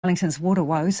Wellington's water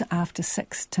woes after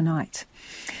 6 tonight.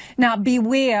 Now,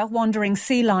 beware wandering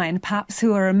sea lion pups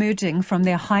who are emerging from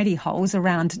their hidey holes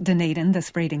around Dunedin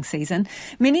this breeding season.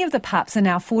 Many of the pups are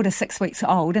now 4 to 6 weeks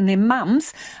old, and their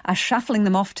mums are shuffling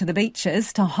them off to the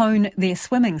beaches to hone their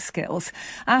swimming skills.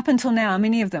 Up until now,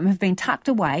 many of them have been tucked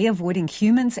away, avoiding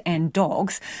humans and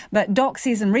dogs. But Doc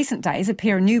says in recent days, a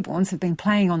pair of newborns have been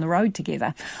playing on the road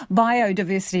together.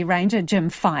 Biodiversity Ranger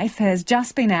Jim Fife has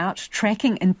just been out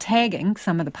tracking and tagging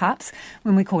some of the pups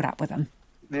when we caught up with him.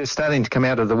 They're starting to come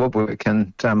out of the woodwork,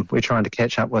 and we're trying to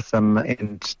catch up with them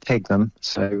and tag them.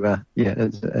 So,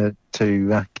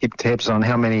 to keep tabs on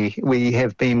how many we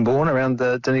have been born around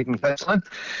the Dunedin coastline.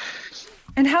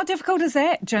 And how difficult is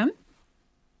that, Jim?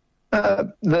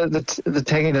 The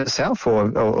tagging itself,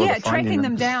 or tracking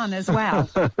them down as well.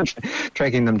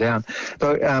 Tracking them down.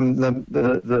 So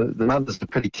the mothers are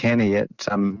pretty canny at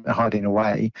hiding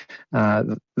away,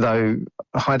 though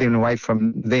hiding away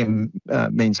from them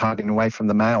means hiding away from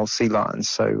the male sea lions.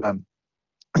 So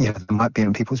they might be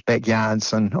in people's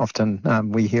backyards, and often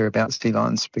we hear about sea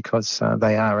lions because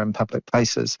they are in public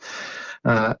places.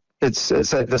 It's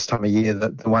at this time of year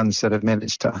that the ones that have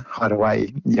managed to hide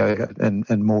away,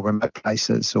 in more remote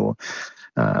places, or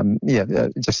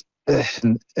just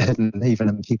hidden even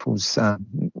in people's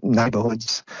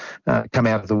neighbourhoods, come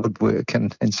out of the woodwork,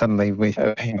 and suddenly we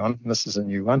hang on, this is a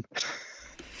new one.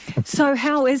 So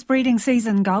how is breeding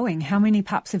season going? How many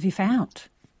pups have you found?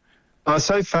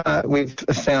 So far, we've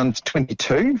found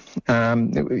 22.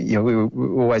 We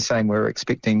were always saying we were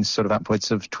expecting sort of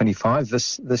upwards of 25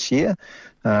 this year.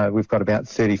 We've got about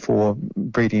 34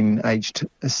 breeding-aged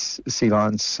sea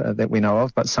lions that we know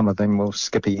of, but some of them will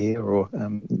skip a year, or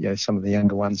some of the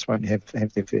younger ones won't have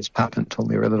their first pup until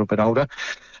they're a little bit older.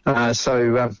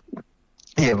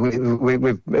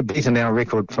 We've beaten our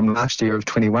record from last year of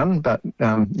 21, but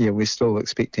we're still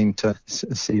expecting to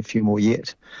see a few more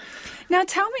yet. Now,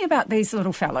 tell me about these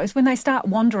little fellows. When they start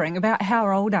wandering, about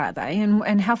how old are they,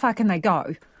 and how far can they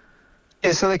go?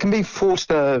 Yeah, so they can be 4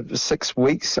 to 6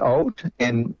 weeks old,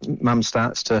 and mum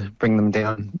starts to bring them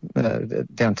down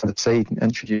to the sea,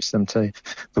 introduce them to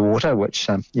the water, which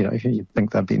you'd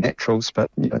think they'd be naturals,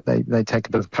 but they take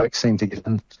a bit of coaxing to get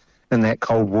in that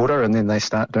cold water, and then they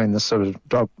start doing this sort of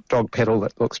dog paddle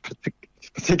that looks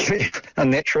particularly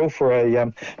unnatural for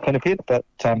a pinniped, but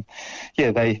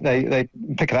they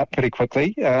pick it up pretty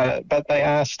quickly. But they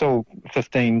are still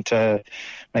 15 to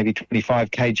maybe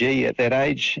 25 kg at that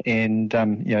age, and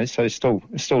so still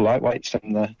lightweights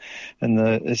in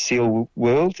the seal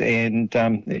world, and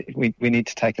we need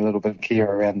to take a little bit of care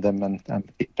around them and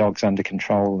get dogs under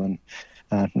control and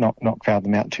not crowd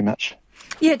them out too much.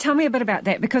 Yeah, tell me a bit about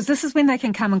that, because this is when they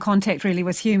can come in contact really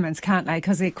with humans, can't they?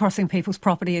 Because they're crossing people's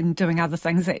property and doing other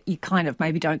things that you kind of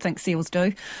maybe don't think seals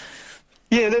do.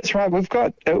 Yeah, that's right. We've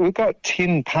got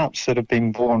 10 pups that have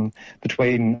been born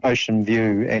between Ocean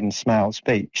View and Smales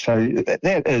Beach, so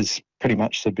that is pretty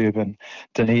much suburban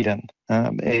Dunedin.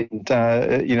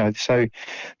 So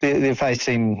they're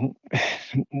facing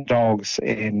dogs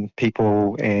and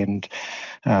people and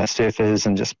surfers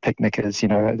and just picnickers.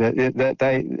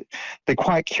 They're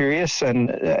quite curious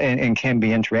and can be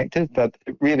interactive, but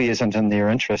it really isn't in their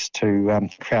interest to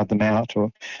crowd them out,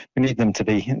 or we need them to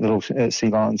be little sea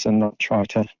lions and not try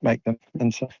to make them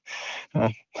into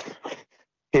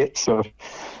pets or.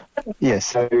 Yeah,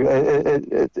 so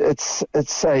it's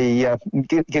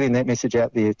getting that message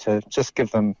out there to just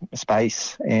give them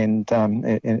space and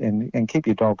keep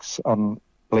your dogs on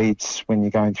leads when you're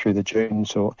going through the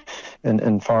dunes or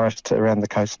in forest around the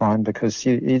coastline, because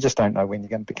you just don't know when you're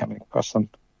going to be coming across them.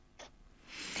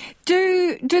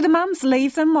 Do the mums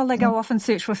leave them while they go off and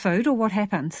search for food, or what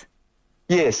happens?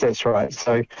 Yes, that's right.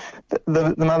 So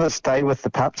the mothers stay with the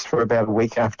pups for about a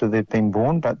week after they've been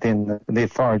born, but then they're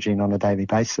foraging on a daily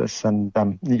basis and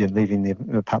leaving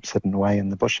the pups hidden away in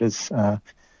the bushes. And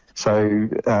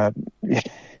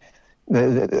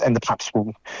the pups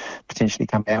will potentially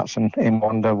come out and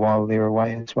wander while they're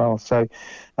away as well. So,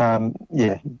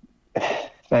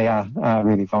 they are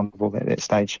really vulnerable at that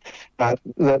stage. But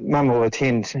the mum will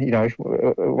attend,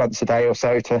 once a day or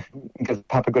so to give the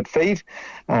pup a good feed.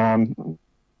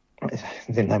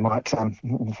 Then they might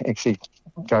actually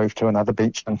go to another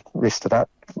beach and rest it up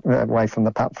away from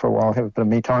the pup for a while, have a bit of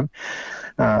me time.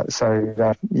 It's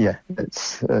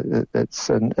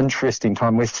an interesting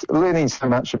time. We're learning so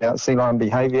much about sea lion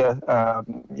behaviour.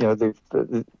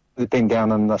 They've been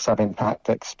down in the southern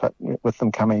Arctics, but with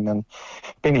them coming and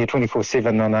being here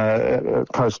 24/7 on a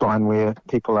coastline where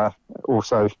people are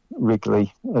also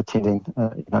regularly attending,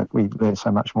 we learn so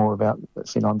much more about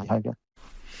sea lion behaviour.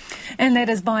 And that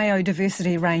is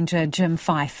Biodiversity Ranger Jim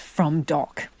Fife from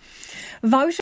DOC. Voters